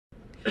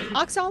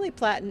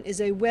Oxaliplatin is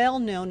a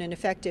well-known and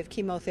effective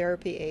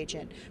chemotherapy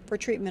agent for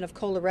treatment of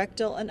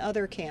colorectal and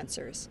other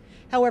cancers.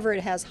 However,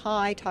 it has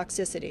high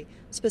toxicity,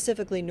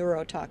 specifically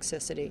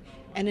neurotoxicity,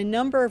 and a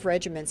number of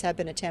regimens have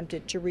been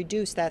attempted to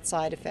reduce that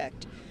side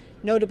effect,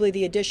 notably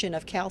the addition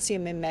of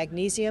calcium and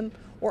magnesium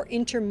or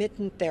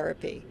intermittent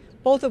therapy,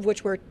 both of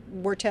which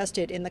were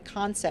tested in the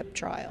CONCEPT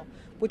trial,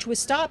 which was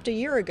stopped a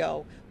year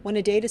ago when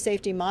a Data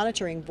Safety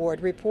Monitoring Board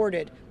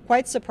reported,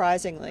 quite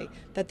surprisingly,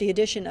 that the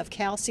addition of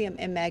calcium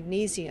and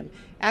magnesium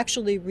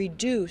actually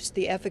reduced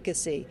the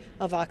efficacy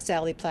of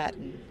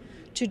oxaliplatin.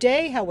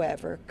 Today,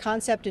 however,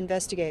 CONCEPT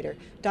investigator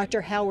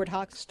Dr. Howard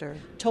Hochster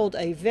told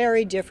a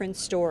very different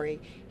story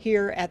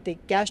here at the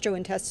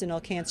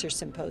Gastrointestinal Cancer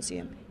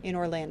Symposium in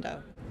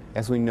Orlando.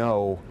 As we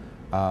know,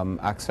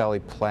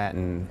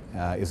 oxaliplatin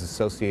is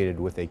associated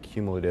with a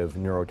cumulative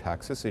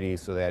neurotoxicity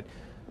so that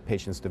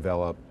patients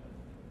develop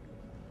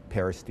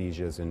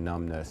paresthesias and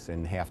numbness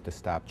and have to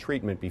stop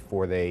treatment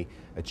before they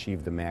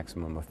achieve the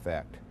maximum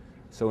effect.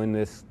 So in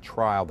this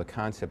trial, the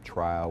CONCEPT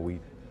trial, we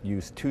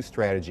used two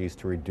strategies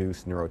to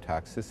reduce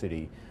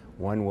neurotoxicity.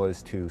 One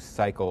was to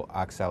cycle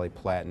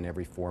oxaliplatin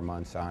every 4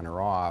 months on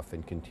or off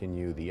and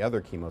continue the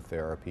other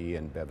chemotherapy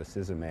and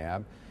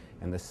bevacizumab.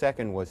 And the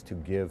second was to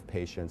give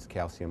patients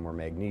calcium or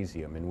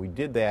magnesium. And we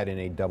did that in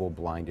a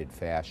double-blinded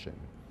fashion.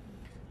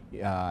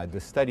 The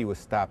study was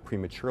stopped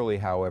prematurely,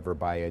 however,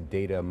 by a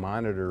data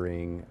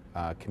monitoring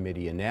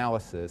committee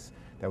analysis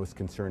that was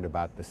concerned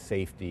about the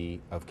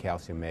safety of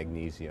calcium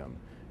magnesium.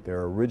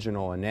 Their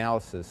original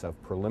analysis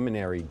of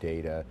preliminary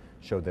data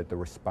showed that the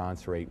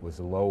response rate was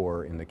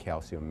lower in the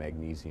calcium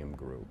magnesium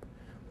group.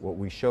 What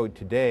we showed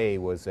today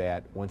was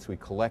that once we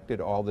collected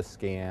all the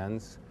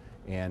scans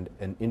and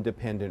an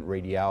independent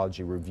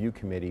radiology review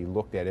committee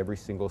looked at every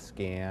single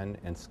scan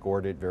and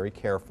scored it very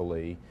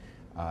carefully,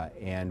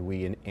 and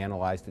we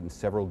analyzed it in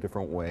several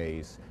different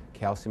ways,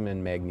 calcium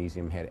and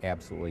magnesium had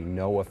absolutely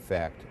no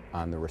effect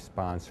on the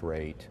response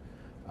rate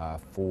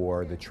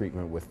for the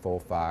treatment with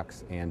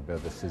FOLFOX and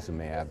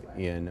bevacizumab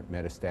in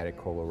metastatic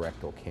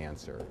colorectal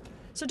cancer.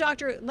 So,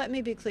 doctor, let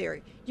me be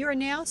clear. You are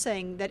now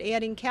saying that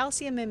adding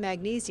calcium and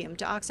magnesium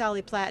to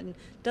oxaliplatin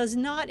does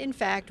not, in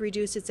fact,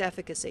 reduce its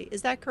efficacy.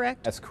 Is that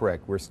correct? That's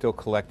correct. We're still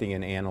collecting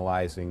and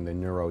analyzing the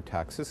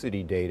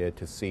neurotoxicity data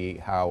to see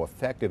how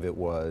effective it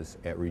was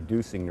at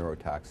reducing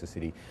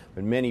neurotoxicity.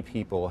 But many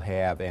people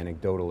have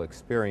anecdotal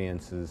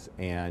experiences,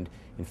 and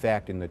in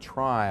fact, in the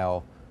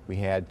trial, we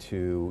had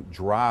to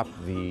drop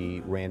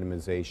the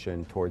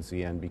randomization towards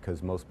the end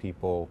because most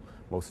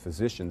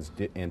physicians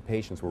and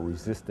patients were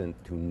resistant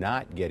to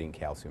not getting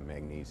calcium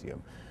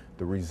magnesium.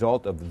 The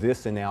result of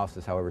this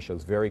analysis, however,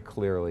 shows very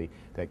clearly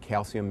that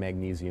calcium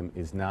magnesium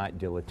is not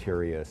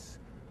deleterious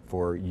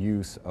for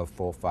use of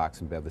FOLFOX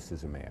and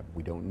bevacizumab.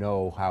 We don't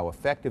know how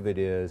effective it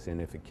is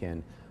and if it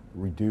can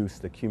reduce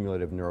the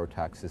cumulative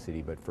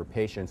neurotoxicity, but for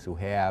patients who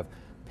have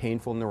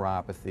painful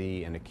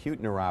neuropathy and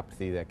acute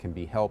neuropathy that can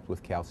be helped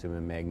with calcium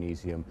and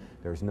magnesium,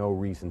 there's no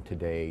reason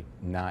today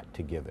not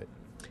to give it.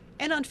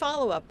 And on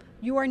follow-up,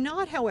 you are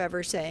not,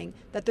 however, saying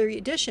that the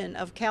addition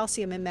of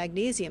calcium and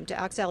magnesium to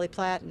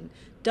oxaliplatin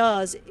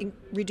does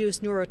reduce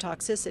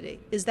neurotoxicity.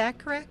 Is that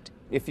correct?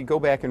 If you go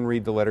back and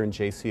read the letter in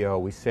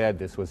JCO, we said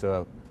this was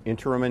an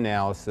interim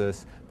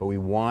analysis, but we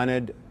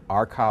wanted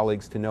our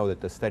colleagues to know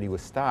that the study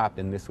was stopped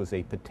and this was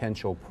a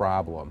potential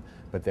problem,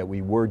 but that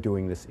we were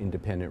doing this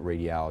independent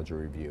radiology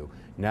review.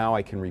 Now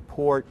I can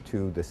report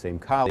to the same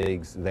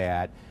colleagues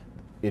that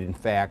in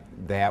fact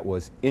that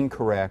was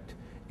incorrect,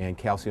 and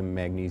calcium and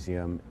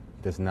magnesium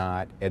does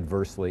not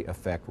adversely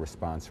affect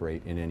response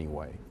rate in any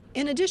way.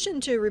 In addition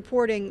to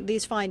reporting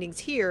these findings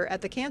here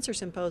at the Cancer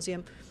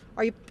Symposium,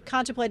 are you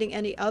contemplating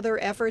any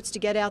other efforts to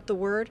get out the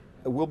word?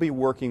 We'll be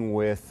working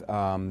with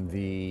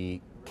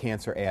the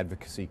cancer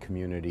advocacy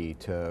community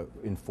to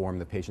inform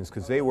the patients,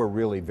 because they were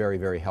really very,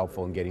 very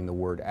helpful in getting the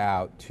word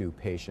out to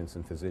patients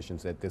and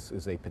physicians that this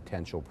is a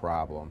potential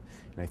problem.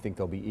 And I think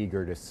they'll be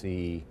eager to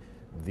see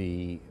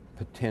the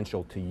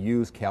potential to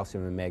use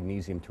calcium and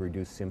magnesium to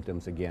reduce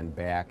symptoms again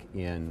back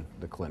in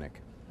the clinic.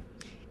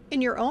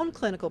 In your own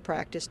clinical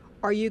practice,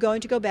 are you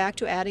going to go back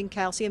to adding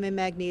calcium and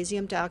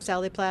magnesium to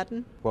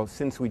oxaliplatin? Well,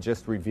 since we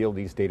just revealed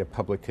these data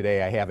public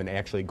today, I haven't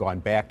actually gone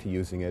back to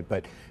using it,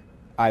 but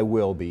I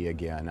will be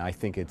again. I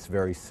think it's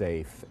very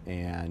safe,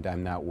 and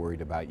I'm not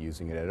worried about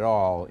using it at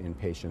all in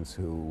patients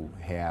who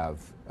have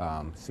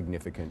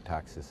significant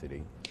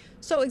toxicity.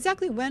 So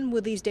exactly when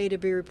will these data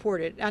be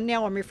reported? And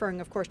now I'm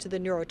referring, of course, to the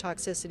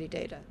neurotoxicity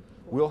data.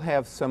 We'll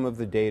have some of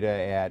the data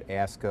at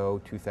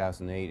ASCO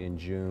 2008 in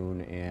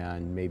June,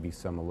 and maybe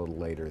some a little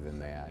later than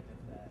that.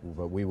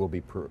 But we will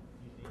be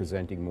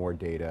presenting more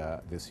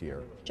data this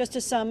year. Just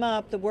to sum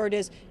up, the word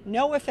is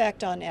no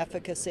effect on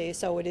efficacy,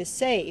 so it is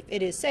safe.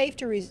 It is safe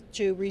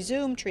to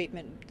resume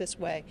treatment this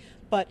way,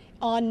 but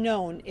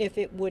unknown if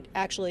it would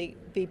actually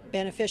be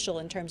beneficial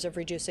in terms of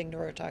reducing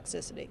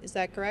neurotoxicity. Is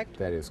that correct?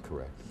 That is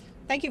correct.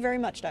 Thank you very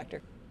much,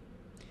 Doctor.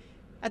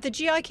 At the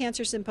GI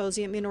Cancer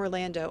Symposium in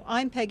Orlando,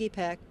 I'm Peggy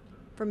Peck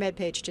for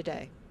MedPage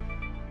Today.